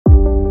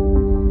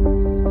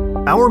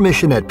Our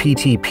mission at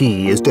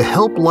PTP is to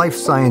help life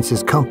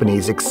sciences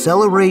companies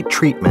accelerate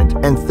treatment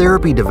and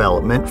therapy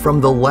development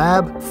from the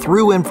lab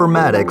through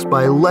informatics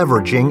by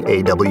leveraging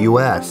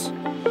AWS.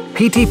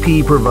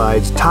 PTP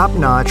provides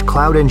top-notch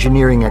cloud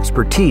engineering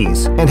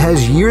expertise and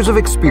has years of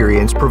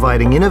experience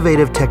providing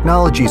innovative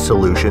technology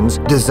solutions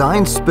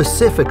designed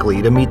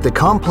specifically to meet the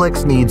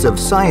complex needs of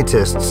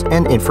scientists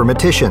and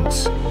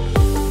informaticians.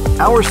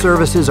 Our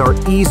services are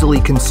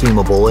easily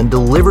consumable and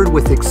delivered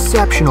with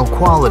exceptional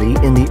quality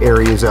in the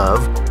areas of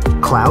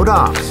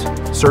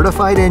CloudOps,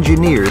 certified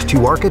engineers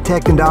to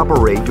architect and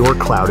operate your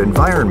cloud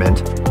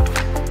environment;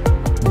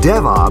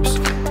 DevOps,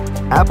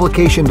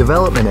 application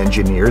development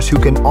engineers who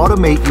can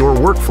automate your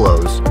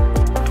workflows;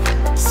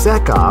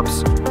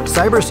 SecOps,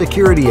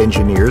 cybersecurity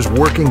engineers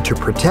working to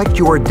protect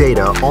your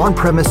data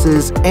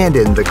on-premises and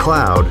in the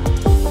cloud;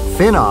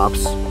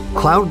 FinOps,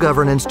 cloud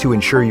governance to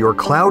ensure your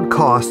cloud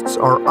costs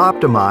are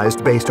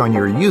optimized based on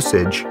your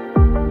usage;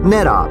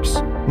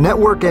 NetOps,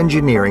 network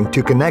engineering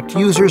to connect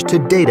users to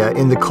data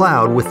in the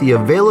cloud with the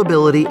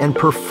availability and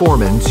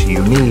performance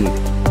you need.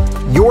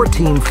 Your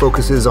team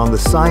focuses on the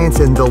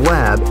science in the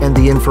lab and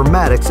the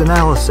informatics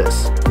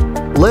analysis.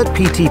 Let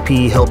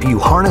PTP help you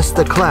harness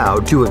the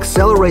cloud to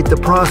accelerate the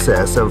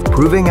process of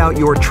proving out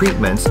your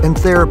treatments and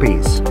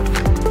therapies.